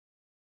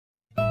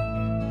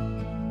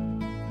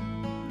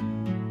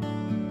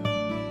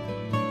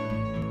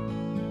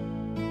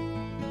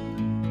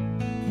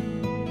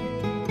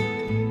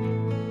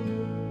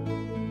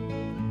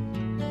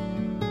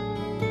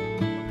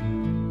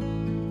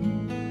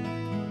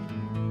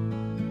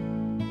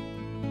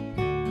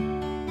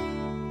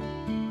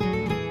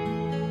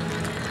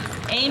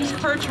Ames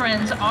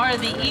Percherons are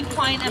the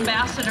equine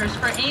ambassadors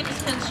for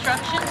Ames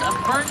Construction of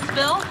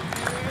Burnsville.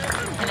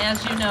 And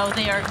as you know,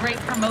 they are great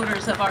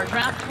promoters of our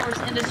draft horse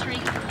industry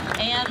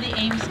and the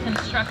Ames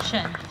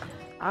Construction.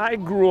 I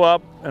grew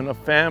up in a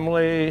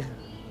family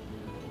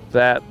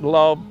that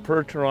loved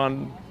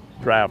Percheron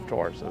draft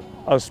horses,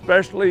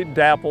 especially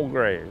dapple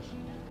grays.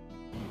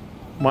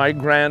 My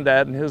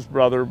granddad and his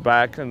brother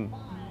back in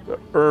the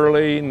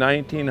early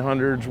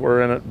 1900s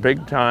were in it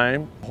big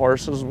time.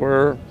 Horses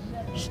were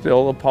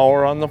still the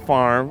power on the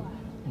farm.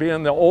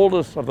 Being the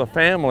oldest of the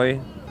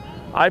family,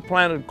 I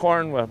planted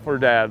corn for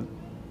Dad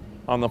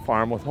on the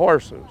farm with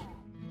horses.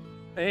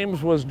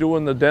 Ames was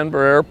doing the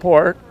Denver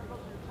airport,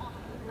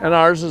 and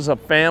ours is a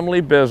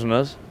family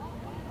business.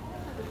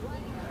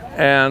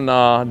 And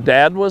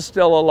Dad was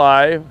still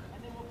alive,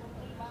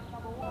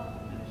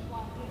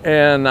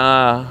 and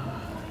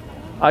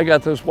I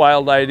got this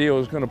wild idea I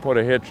was going to put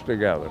a hitch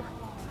together.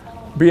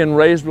 Being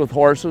raised with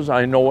horses,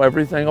 I know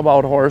everything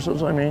about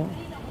horses,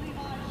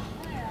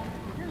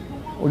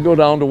 We go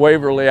down to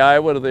Waverly,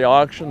 Iowa to the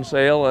auction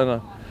sale, and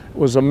it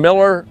was a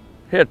Miller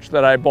hitch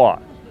that I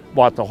bought.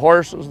 Bought the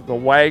horses, the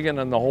wagon,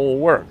 and the whole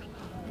works.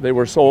 They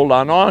were sold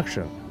on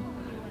auction.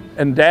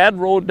 And Dad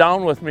rode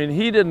down with me, and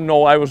he didn't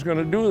know I was going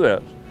to do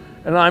this.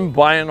 And I'm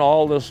buying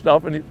all this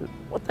stuff, and he said,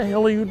 "What the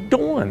hell are you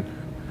doing?"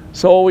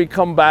 So we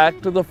come back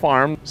to the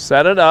farm,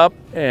 set it up,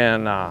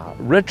 and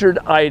Richard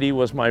Eide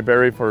was my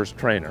very first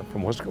trainer.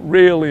 Was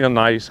really a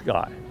nice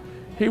guy.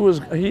 He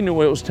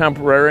knew it was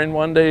temporary, and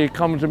one day he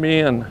come to me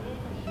and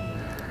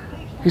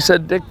he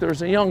said, "Dick,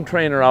 there's a young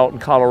trainer out in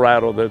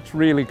Colorado that's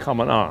really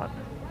coming on,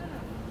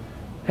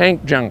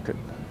 Hank Junkin."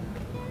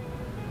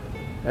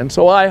 And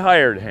so I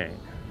hired Hank.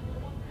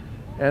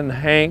 And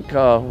Hank,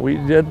 we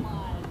did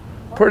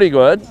pretty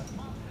good.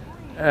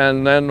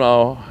 And then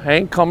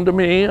Hank come to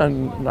me,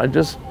 and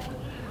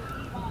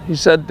he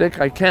said,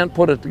 "Dick, I can't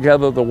put it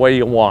together the way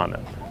you want it."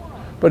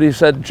 But he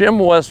said, "Jim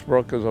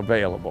Westbrook is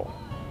available."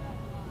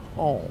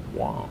 Oh,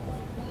 wow.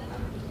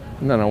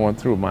 And then I went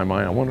through my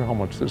mind, I wonder how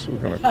much this was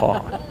going to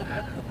cost.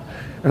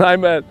 And I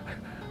met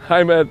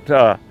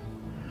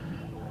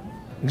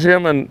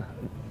Jim and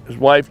his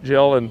wife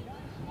Jill in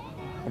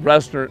a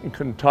restaurant in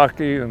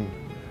Kentucky, and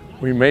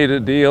we made a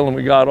deal and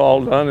we got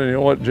all done. And you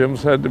know what Jim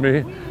said to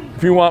me?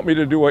 "If you want me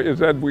to do what you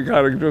said, we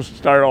got to just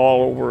start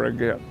all over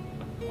again."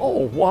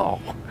 Oh, wow.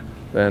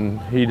 Then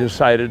he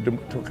decided to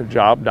took a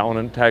job down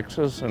in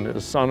Texas, and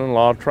his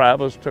son-in-law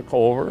Travis took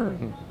over,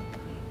 and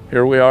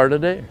here we are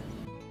today.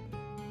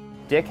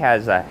 Dick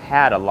has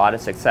had a lot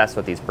of success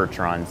with these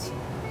Percherons.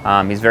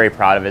 He's very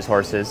proud of his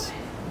horses.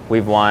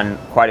 We've won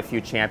quite a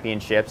few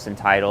championships and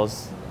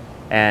titles,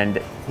 and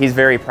he's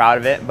very proud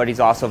of it, but he's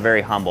also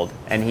very humbled.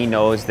 And he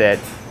knows that,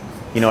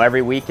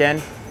 every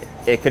weekend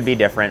it could be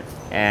different.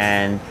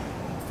 And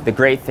the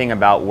great thing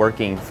about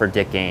working for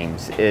Dick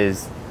Ames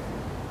is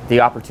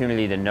the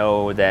opportunity to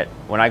know that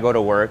when I go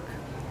to work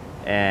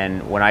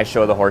and when I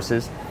show the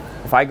horses,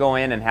 if I go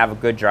in and have a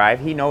good drive,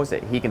 he knows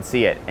it, he can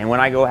see it. And when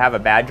I go have a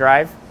bad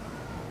drive,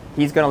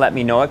 he's going to let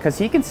me know it because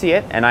he can see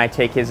it, and I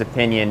take his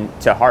opinion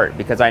to heart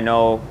because I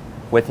know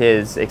with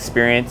his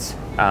experience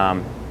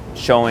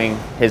showing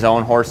his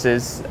own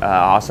horses,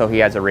 also he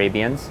has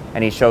Arabians,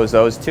 and he shows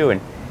those too.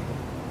 And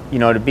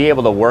to be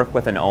able to work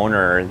with an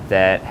owner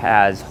that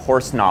has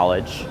horse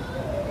knowledge,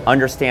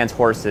 understands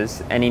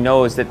horses, and he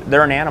knows that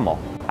they're an animal.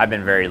 I've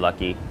been very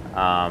lucky.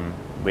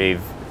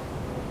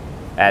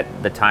 At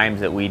the times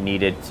that we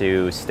needed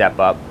to step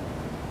up,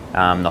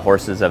 the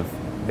horses have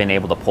been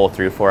able to pull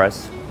through for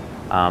us.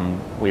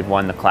 We've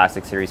won the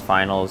Classic Series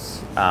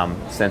finals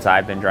since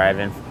I've been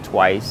driving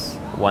twice.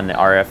 Won the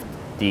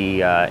RFD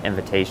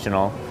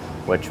Invitational,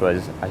 which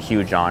was a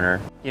huge honor.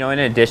 In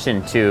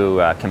addition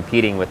to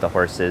competing with the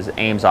horses,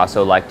 Ames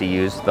also like to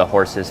use the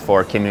horses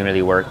for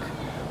community work.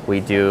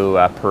 We do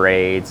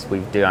parades,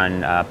 we've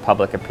done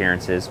public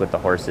appearances with the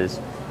horses,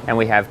 and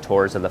we have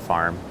tours of the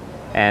farm.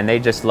 And they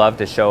just love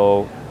to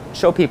show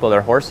people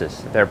their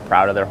horses. They're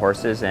proud of their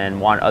horses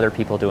and want other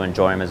people to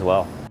enjoy them as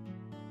well.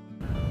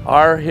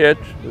 Our hitch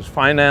is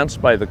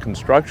financed by the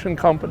construction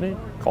company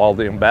called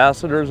the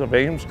Ambassadors of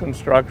Ames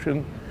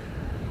Construction.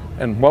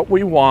 And what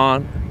we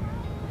want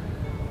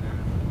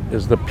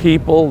is the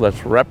people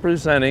that's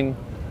representing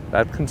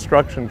that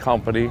construction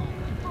company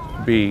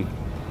be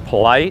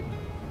polite,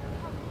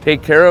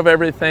 take care of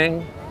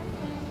everything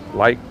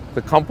like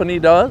the company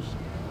does,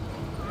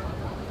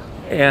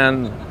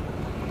 and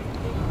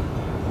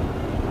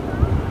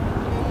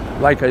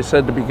like I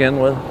said to begin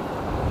with,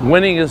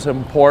 winning is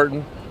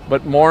important,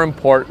 but more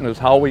important is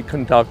how we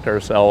conduct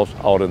ourselves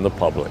out in the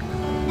public.